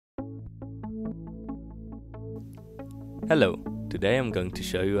Hello, today I'm going to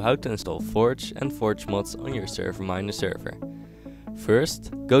show you how to install Forge and Forge mods on your ServerMiner server.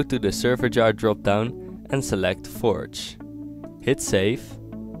 First, go to the server jar drop-down and select Forge. Hit save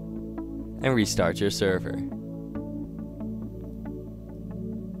and restart your server.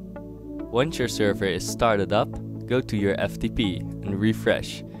 Once your server is started up, go to your FTP and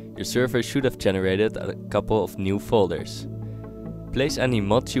refresh. Your server should have generated a couple of new folders. Place any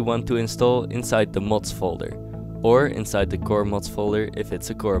mods you want to install inside the mods folder, or inside the core mods folder if it's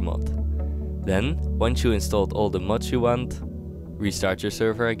a core mod. Then, once you installed all the mods you want, restart your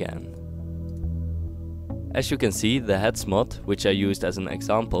server again. As you can see, the heads mod, which I used as an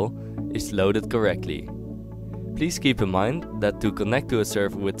example, is loaded correctly. Please keep in mind that to connect to a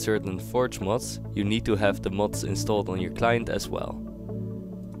server with certain Forge mods, you need to have the mods installed on your client as well.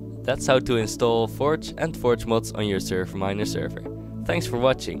 That's how to install Forge and Forge mods on your ServerMiner server. Thanks for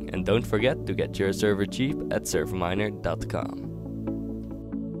watching, and don't forget to get your server cheap at serverminer.com.